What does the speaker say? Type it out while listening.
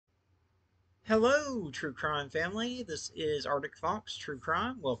Hello, True Crime family. This is Arctic Fox True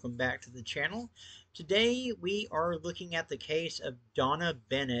Crime. Welcome back to the channel. Today we are looking at the case of Donna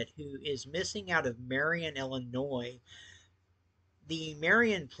Bennett, who is missing out of Marion, Illinois. The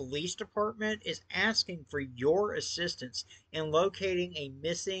Marion Police Department is asking for your assistance in locating a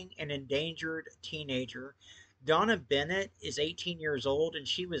missing and endangered teenager. Donna Bennett is 18 years old and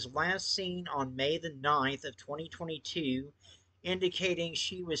she was last seen on May the 9th of 2022, indicating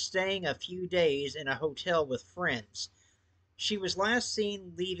she was staying a few days in a hotel with friends. She was last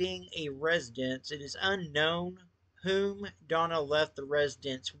seen leaving a residence. It is unknown whom Donna left the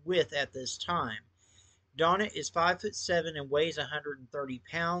residence with at this time. Donna is 5'7" and weighs 130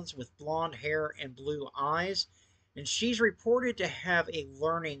 pounds with blonde hair and blue eyes, and she's reported to have a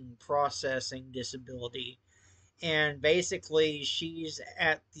learning processing disability. And basically, she's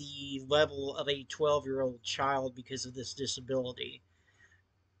at the level of a 12-year-old child because of this disability.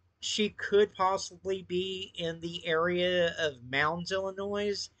 She could possibly be in the area of Mounds,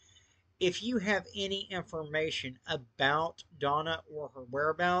 Illinois. If you have any information about Donna or her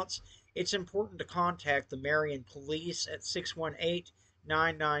whereabouts, it's important to contact the Marion Police at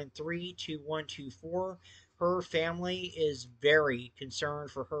 618-993-2124. Her family is very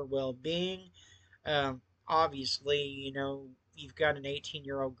concerned for her well-being. Obviously, you've got an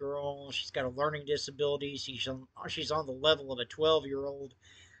 18-year-old girl. She's got a learning disability. She's on the level of a 12-year-old.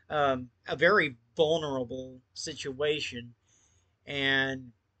 A very vulnerable situation.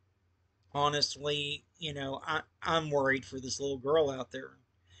 And honestly, I'm worried for this little girl out there.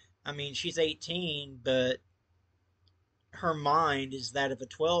 I mean, she's 18, but her mind is that of a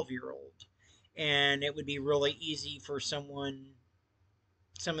 12-year-old. And it would be really easy for some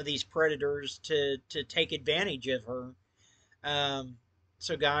of these predators to take advantage of her. Um,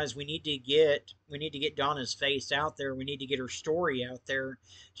 so guys, we need to get Donna's face out there. We need to get her story out there.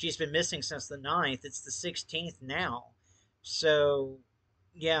 She's been missing since the 9th. It's the 16th now. So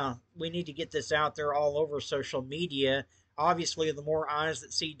yeah, we need to get this out there all over social media. Obviously, the more eyes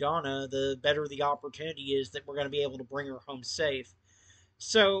that see Donna, the better the opportunity is that we're going to be able to bring her home safe.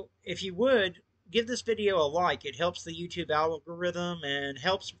 So, if you would, give this video a like. It helps the YouTube algorithm and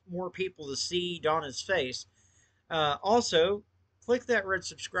helps more people to see Donna's face. Also, click that red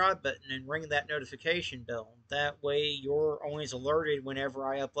subscribe button and ring that notification bell. That way you're always alerted whenever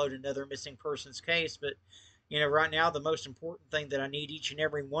I upload another missing persons case. But, right now the most important thing that I need each and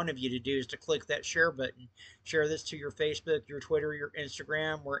every one of you to do is to click that share button. Share this to your Facebook, your Twitter, your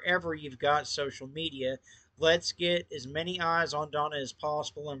Instagram, wherever you've got social media. Let's get as many eyes on Donna as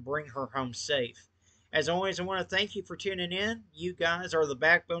possible and bring her home safe. As always, I want to thank you for tuning in. You guys are the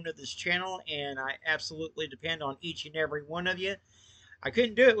backbone of this channel, and I absolutely depend on each and every one of you. I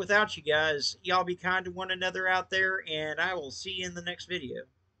couldn't do it without you guys. Y'all be kind to one another out there, and I will see you in the next video.